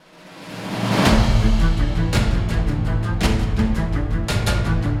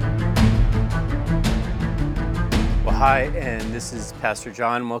Hi, and this is Pastor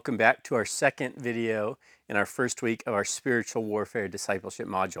John. Welcome back to our second video in our first week of our Spiritual Warfare Discipleship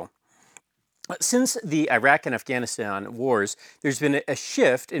module. Since the Iraq and Afghanistan wars, there's been a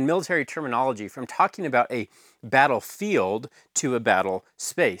shift in military terminology from talking about a battlefield to a battle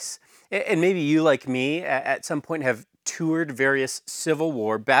space. And maybe you, like me, at some point have toured various Civil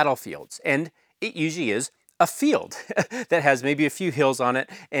War battlefields, and it usually is a field that has maybe a few hills on it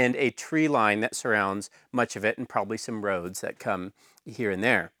and a tree line that surrounds much of it, and probably some roads that come here and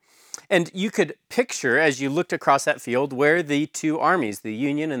there. And you could picture, as you looked across that field, where the two armies, the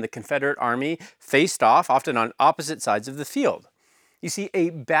Union and the Confederate Army, faced off, often on opposite sides of the field. You see,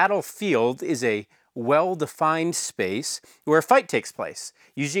 a battlefield is a well-defined space where a fight takes place.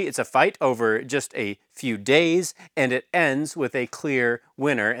 Usually it's a fight over just a few days, and it ends with a clear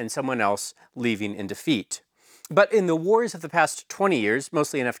winner and someone else leaving in defeat. But in the wars of the past 20 years,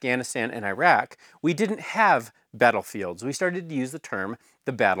 mostly in Afghanistan and Iraq, we didn't have battlefields. We started to use the term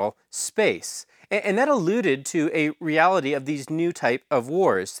the battle space. And that alluded to a reality of these new type of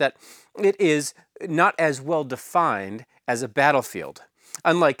wars, that it is not as well defined as a battlefield.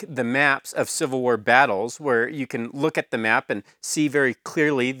 Unlike the maps of Civil War battles, where you can look at the map and see very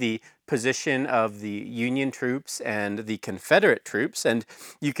clearly the position of the Union troops and the Confederate troops, and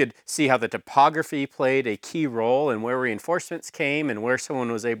you could see how the topography played a key role in where reinforcements came and where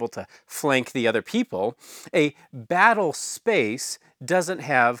someone was able to flank the other people. A battle space doesn't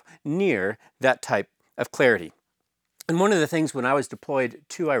have near that type of clarity. And one of the things when I was deployed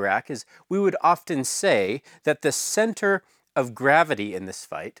to Iraq is we would often say that the center of gravity in this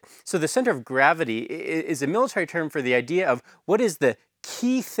fight. So the center of gravity is a military term for the idea of what is the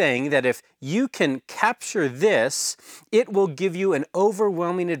key thing that if you can capture this, it will give you an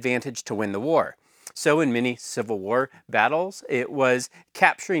overwhelming advantage to win the war. So in many Civil War battles, it was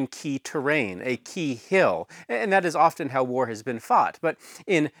capturing key terrain, a key hill, and that is often how war has been fought. But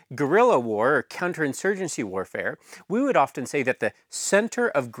in guerrilla war or counterinsurgency warfare, we would often say that the center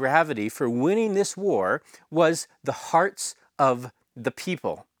of gravity for winning this war was the hearts of the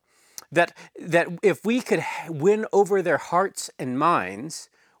people. That if we could win over their hearts and minds,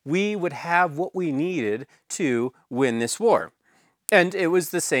 we would have what we needed to win this war. And it was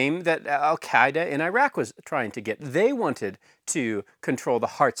the same that Al-Qaeda in Iraq was trying to get. They wanted to control the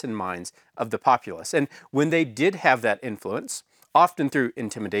hearts and minds of the populace. And when they did have that influence, often through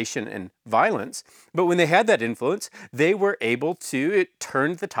intimidation and violence, but when they had that influence, they were able to, it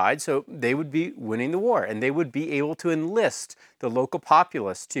turned the tide, so they would be winning the war, and they would be able to enlist the local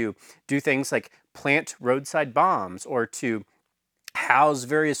populace to do things like plant roadside bombs, or to house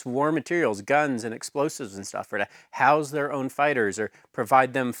various war materials, guns and explosives and stuff, or to house their own fighters or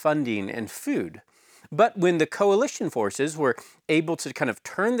provide them funding and food. But when the coalition forces were able to kind of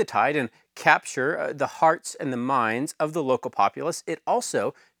turn the tide and capture the hearts and the minds of the local populace, it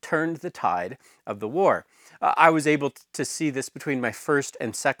also turned the tide of the war. I was able to see this between my first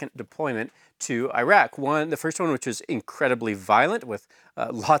and second deployment to Iraq. The first one, which was incredibly violent, with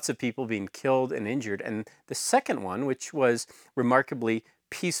lots of people being killed and injured, and the second one, which was remarkably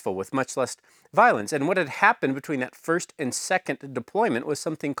peaceful with much less violence. And what had happened between that first and second deployment was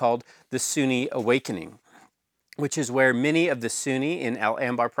something called the Sunni Awakening, which is where many of the Sunni in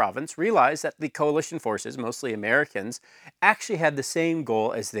Al-Anbar province realized that the coalition forces, mostly Americans, actually had the same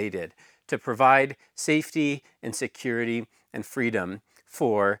goal as they did, to provide safety and security and freedom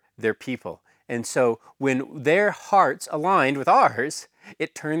for their people. And so when their hearts aligned with ours,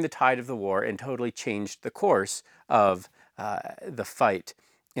 it turned the tide of the war and totally changed the course of the fight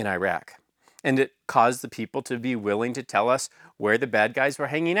in Iraq. And it caused the people to be willing to tell us where the bad guys were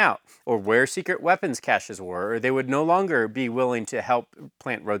hanging out, or where secret weapons caches were, or they would no longer be willing to help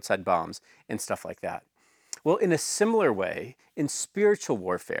plant roadside bombs and stuff like that. Well, in a similar way, in spiritual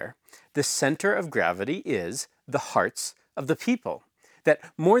warfare, the center of gravity is the hearts of the people. That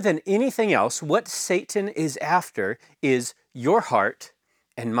more than anything else, what Satan is after is your heart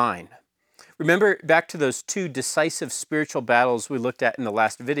and mine. Remember back to those two decisive spiritual battles we looked at in the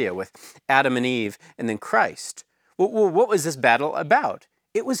last video with Adam and Eve and then Christ. Well, what was this battle about?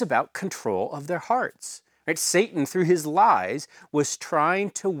 It was about control of their hearts. Right? Satan, through his lies, was trying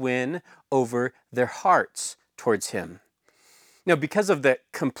to win over their hearts towards him. Now, because of the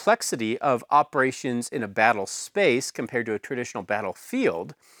complexity of operations in a battle space compared to a traditional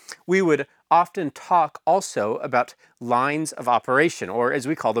battlefield, we would often talk also about lines of operation, or as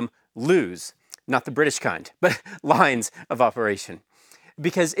we call them, LOOs. Not the British kind, but lines of operation.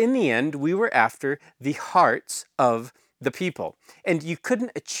 Because in the end, we were after the hearts of the people. And you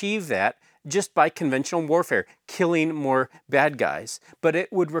couldn't achieve that just by conventional warfare, killing more bad guys, but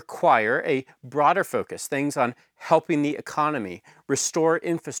it would require a broader focus, things on helping the economy, restore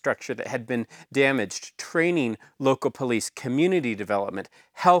infrastructure that had been damaged, training local police, community development,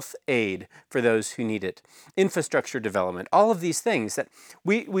 health aid for those who need it, infrastructure development, all of these things that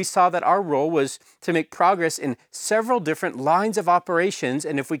we saw that our role was to make progress in several different lines of operations,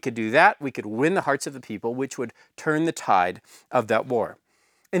 and if we could do that, we could win the hearts of the people, which would turn the tide of that war.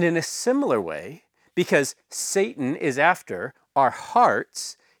 And in a similar way, because Satan is after our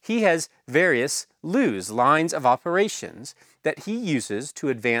hearts, he has various lines of operations that he uses to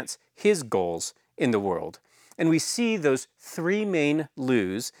advance his goals in the world. And we see those three main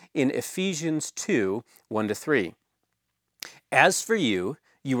lues in Ephesians 2, 1-3. As for you,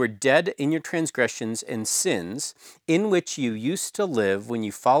 you were dead in your transgressions and sins, in which you used to live when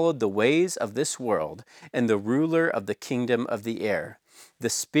you followed the ways of this world and the ruler of the kingdom of the air, the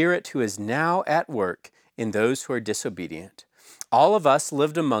spirit who is now at work in those who are disobedient. All of us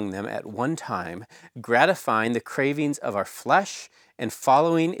lived among them at one time, gratifying the cravings of our flesh and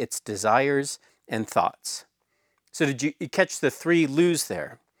following its desires and thoughts. So did you catch the three lues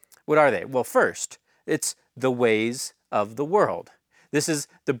there? What are they? Well, first, it's the ways of the world. This is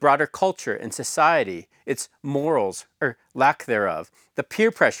the broader culture and society, its morals or lack thereof, the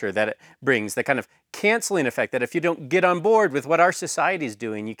peer pressure that it brings, the kind of canceling effect that if you don't get on board with what our society is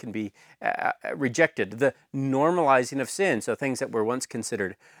doing, you can be rejected, the normalizing of sin, so things that were once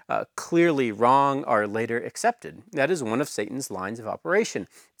considered clearly wrong are later accepted. That is one of Satan's lines of operation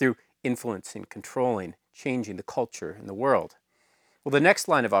through influencing, controlling, changing the culture and the world. Well, the next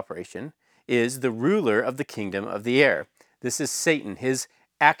line of operation is the ruler of the kingdom of the air. This is Satan, his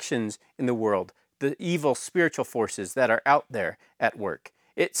actions in the world, the evil spiritual forces that are out there at work.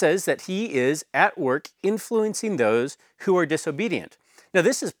 It says that he is at work influencing those who are disobedient. Now,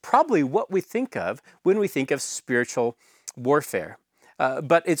 this is probably what we think of when we think of spiritual warfare,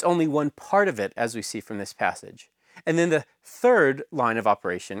 but it's only one part of it, as we see from this passage. And then the third line of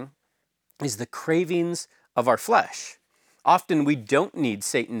operation is the cravings of our flesh. Often we don't need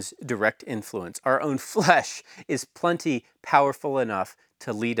Satan's direct influence. Our own flesh is plenty powerful enough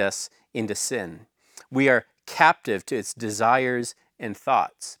to lead us into sin. We are captive to its desires and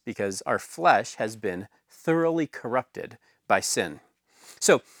thoughts because our flesh has been thoroughly corrupted by sin.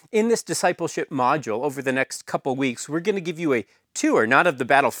 So in this discipleship module over the next couple weeks, we're going to give you a tour, not of the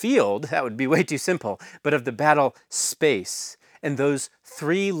battlefield, that would be way too simple, but of the battle space and those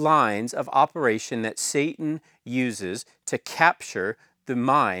three lines of operation that Satan uses to capture the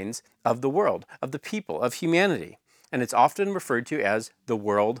minds of the world, of the people, of humanity. And it's often referred to as the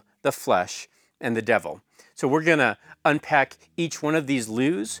world, the flesh, and the devil. So we're going to unpack each one of these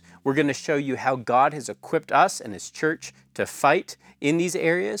lues. We're going to show you how God has equipped us and his church to fight in these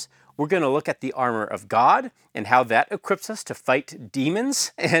areas. We're going to look at the armor of God and how that equips us to fight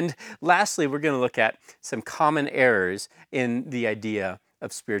demons. And lastly, we're going to look at some common errors in the idea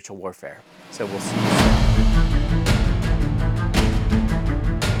of spiritual warfare. So we'll see you soon.